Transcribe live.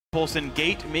Impulse and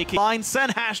Gate making line,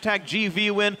 send hashtag GV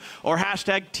win or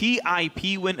hashtag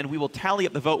TIP win, and we will tally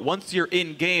up the vote once you're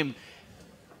in game.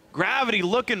 Gravity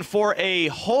looking for a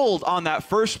hold on that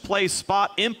first place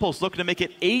spot. Impulse looking to make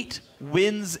it 8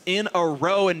 wins in a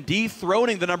row and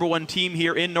dethroning the #1 team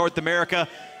here in North America.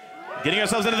 Getting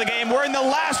ourselves into the game. We're in the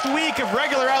last week of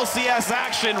regular LCS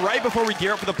action right before we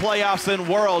gear up for the playoffs and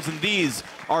Worlds, and these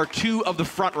are 2 of the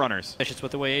front runners. It's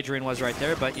with the way Adrian was right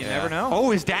there, but you never know.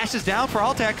 Oh, his dash is down for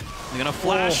Altec. He's gonna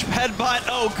flash headbutt.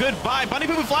 Oh, goodbye. Bunny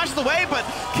FuFuu flashes away, but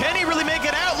can he really make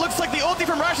it out? Looks like the ulti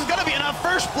from Rush is gonna be enough.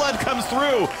 First blood comes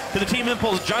through to the Team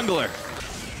Impulse jungler.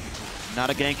 Not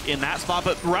a gank in that spot,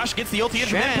 but Rush gets the ulti in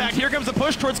from Impact. Here comes the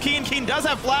push towards Keane. Keane does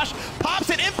have flash, pops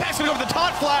it. Impact's gonna go for the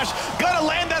taunt flash. Gonna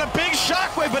land that a big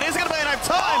shockwave, but is it gonna be enough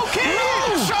time? Oh, Keane!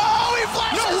 No, he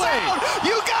flashes out!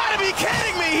 You gotta be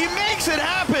kidding me! He makes it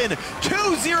happen!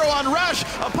 2-0 on Rush.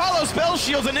 Apollo spell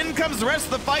shields, and in comes the rest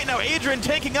of the fight. Now Adrian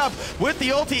taking up with the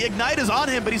ulti. Ignite is on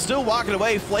him, but he's still walking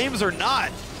away. Flames are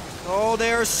not. Oh,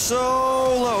 they're so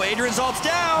low. Adrian's ult's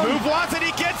down. Move wants it,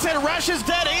 he gets it. Rush is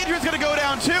dead. Adrian's gonna go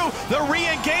down too. The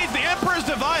re-engage, the Emperor's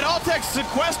Divide. Altec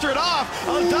sequestered off.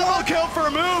 A double kill for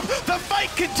a move. The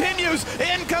fight continues.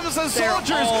 In comes the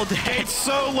soldiers. Gate's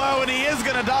so low, and he is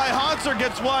gonna die. Hauntzer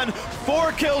gets 1.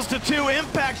 4 kills to 2.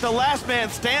 Impact, the last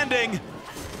man standing.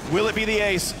 Will it be the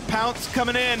ace? Pounce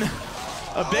coming in.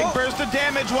 A big burst of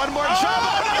damage. One more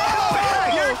shot.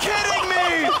 No! You're kidding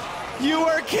me! You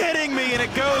are kidding me, and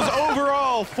it goes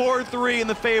overall 4-3 in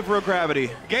the favor of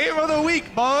Gravity. Game of the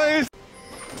week, boys.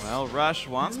 Well, Rush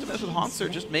wants to mess with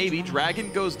Hauntzer, just maybe.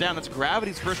 Dragon goes down. That's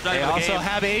Gravity's first night They of the also game.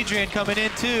 have Adrian coming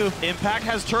in, too. Impact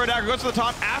has turret dagger, goes to the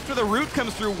top after the root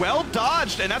comes through. Well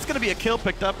dodged, and that's going to be a kill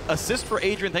picked up. Assist for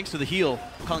Adrian thanks to the heal.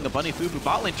 Calling the Bunny FuFuu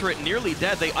bot lane turret nearly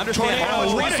dead. They understand how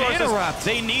much resources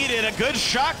they needed. A good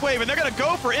shockwave, and they're going to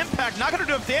go for Impact. Not going to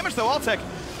do enough damage, though. Altec,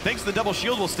 thanks to the double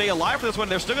shield, will stay alive for this one.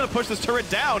 They're still going to push this turret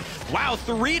down. Wow,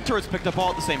 3 turrets picked up all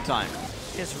at the same time.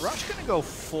 Is Rush going to go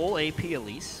full AP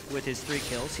Elise with his 3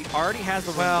 kills? He already has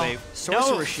the wind wave.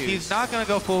 Sorcerer shoes. He's not going to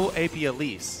go full AP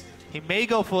Elise. He may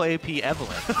go full AP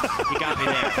Evelynn. You got me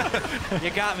there. You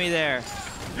got me there.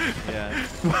 Yeah.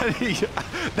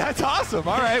 That's awesome.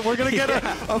 All right, we're going to get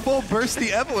a full bursty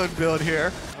Evelynn build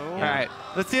here. Oh. All right,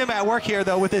 let's see him at work here,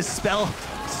 though, with his spell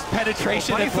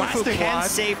penetration and blasting can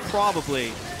save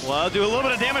probably. Well, do a little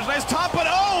bit of damage. Nice top, but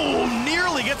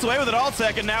nearly gets away with it.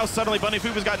 Altec, and now suddenly Bunny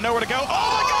FuFuu's got nowhere to go. Oh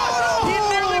my God! He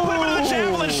nearly put him into the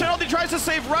javelin. Shen tries to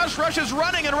save Rush. Rush is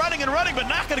running and running and running, but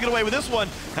not going to get away with this one.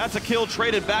 That's a kill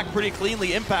traded back pretty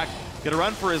cleanly. Impact going to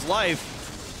run for his life.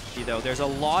 Though there's a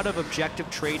lot of objective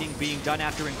trading being done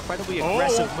after incredibly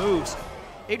aggressive moves.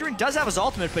 Adrian does have his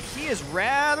ultimate, but he is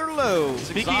rather low.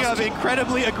 Speaking of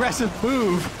incredibly aggressive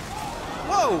move.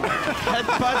 Whoa!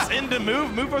 Headbutts into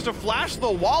move. Move goes to flash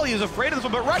the wall. He is afraid of this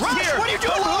one, but Rush is here. What are you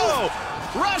doing?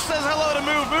 Hello! Rush says hello to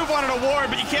Move. Move wanted a ward,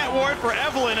 but you can't ward for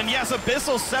Evelynn. And yes,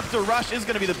 Abyssal Scepter Rush is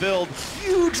going to be the build.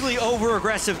 Hugely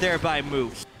over-aggressive there by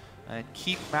Move. And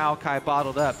keep Maokai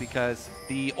bottled up because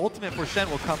the ultimate for Shen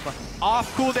will come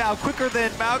off cooldown quicker than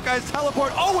Maokai's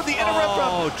teleport. Oh, with the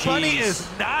interrupt from Bunny is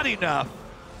not enough.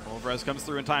 Overres comes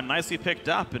through in time, nicely picked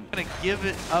up. And gonna give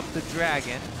it up the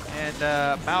dragon, and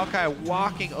Maokai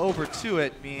walking over to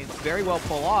it means very well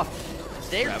pull off.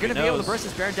 They're gonna be able to burst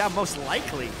this Baron down most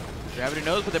likely. Gravity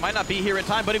knows, but they might not be here in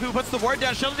time. But if he puts the ward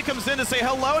down, Shelly comes in to say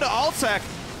hello to Altec.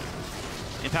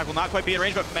 Impact will not quite be in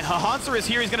range, but Hauntzer is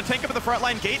here. He's going to take up the front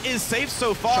line. Gate is safe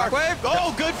so far. Shockwave?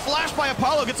 Oh, good flash by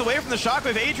Apollo. Gets away from the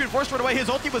shockwave. Adrian forced to run away. His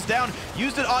ulti was down.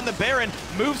 Used it on the Baron.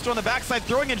 Moves to on the backside,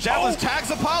 throwing in javelins.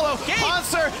 Tags Apollo.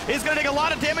 Hauntzer is going to take a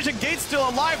lot of damage, and Gate's still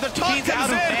alive. The taunt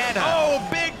comes in. Oh,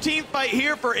 big team fight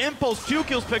here for Impulse. 2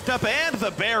 kills picked up, and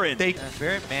the Baron.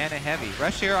 Very mana heavy.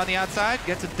 Rush here on the outside.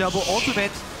 Gets a double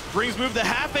ultimate. Brings Move to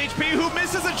half HP, who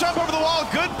misses a jump over the wall.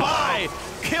 Goodbye.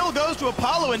 Kill goes to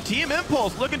Apollo, and Team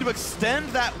Impulse looking to extend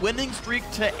that winning streak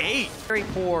to 8. Very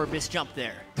poor misjump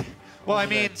there. Well, I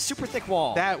mean, super thick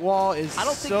wall. That wall is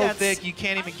so thick you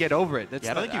can't even get over it. That's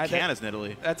I don't think you can as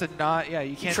Nidalee. That's a not. Yeah,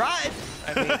 you can't. He tried.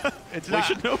 I mean, it's not.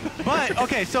 We should know. But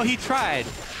okay, so he tried.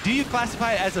 Do you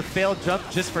classify it as a failed jump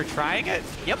just for trying it?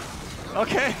 Yep.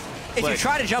 Okay. If you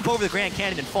try to jump over the Grand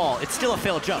Canyon and fall, it's still a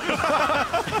failed jump.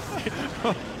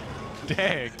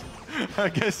 Dang. I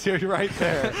guess you're right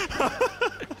there.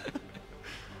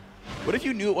 What if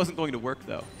you knew it wasn't going to work,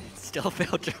 though? Still a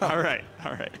failed jump. All right,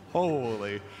 all right.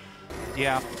 Holy.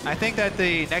 Yeah, I think that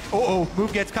the next...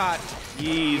 move gets caught.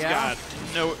 He's got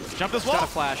no... Jump this wall. Got a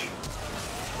flash.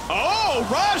 Oh,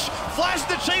 Rush! Flashes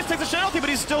the chase, takes the Shen ulti, but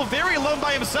he's still very alone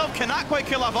by himself. Cannot quite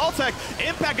kill off Altec.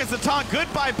 Impact gets the taunt.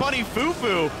 Goodbye, Bunny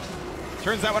FuFuu.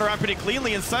 Turns that one around pretty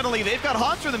cleanly, and suddenly they've got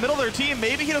Hauntzer in the middle of their team.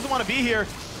 Maybe he doesn't want to be here.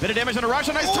 Bit of damage on a rush,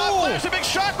 a nice top flash, a big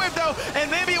shockwave though,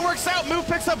 and maybe it works out. Move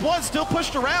picks up one, still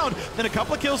pushed around. Then a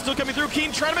couple of kills still coming through.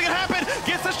 Keane trying to make it happen,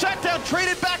 gets the shutdown,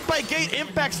 traded back by Gate.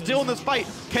 Impact still in this fight,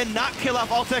 cannot kill off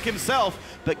Altec himself,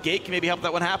 but Gate can maybe help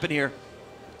that one happen here.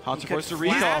 Hauntzer forced to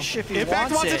recall.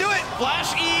 Impact wants to do it.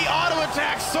 Flash E, auto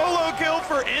attack, solo kill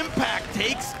for Impact,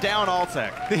 takes down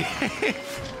Altec.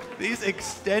 These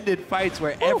extended fights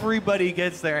where everybody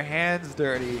gets their hands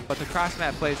dirty. But the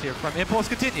cross-map plays here from Impulse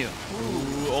continue.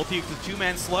 Ooh, ulti with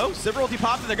two-man slow. Sivir ulti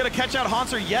popped, and they're going to catch out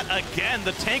Hauntzer yet again.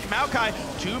 The tank Maokai,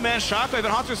 two-man shockwave, and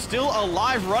Hauntzer's still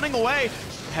alive, running away.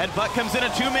 Headbutt comes in,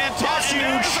 a two-man toss, and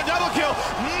there's a double kill.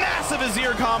 Massive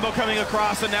Azir combo coming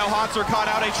across, and now Hauntzer caught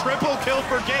out a triple kill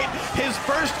for Gate. His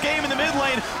first game in the mid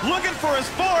lane, looking for his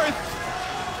fourth.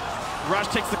 Rush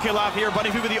takes the kill off here. Bunny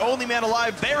FuFuu, the only man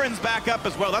alive. Baron's back up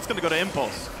as well. That's going to go to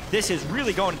Impulse. This is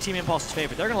really going to Team Impulse's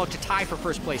favor. They're going to look to tie for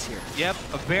first place here. Yep,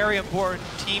 a very important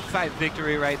team fight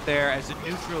victory right there, as the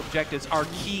neutral objectives are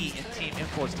key in Team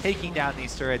Impulse taking down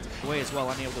these turrets. Way as well,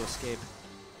 unable to escape.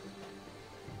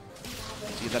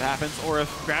 See if that happens, or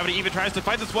if Gravity even tries to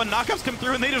fight this one. Knockups come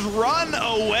through and they just run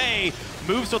away.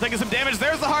 Move still taking some damage.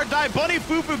 There's the hard dive. Bunny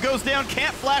FuFuu goes down,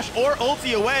 can't flash or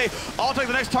ulti away. Altec,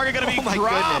 the next target, going to be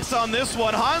drops on this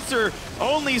one. Hauntzer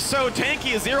only so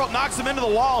tanky. Azir knocks him into the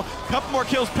wall. Couple more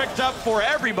kills picked up for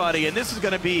everybody, and this is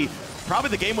going to be probably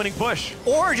the game-winning push.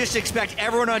 Or just expect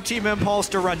everyone on Team Impulse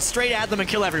to run straight at them and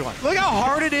kill everyone. Look how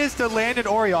hard it is to land an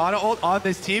Orianna ult on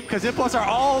this team, because Impulse are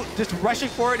all just rushing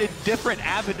for it in different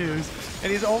avenues,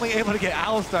 and he's only able to get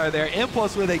Alistar there.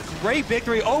 Impulse with a great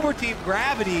victory over Team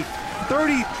Gravity,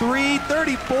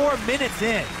 34 minutes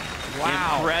in.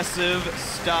 Wow. Impressive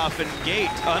stuff, and Gate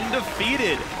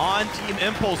undefeated on Team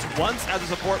Impulse, once as a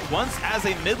support, once as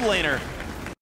a mid laner.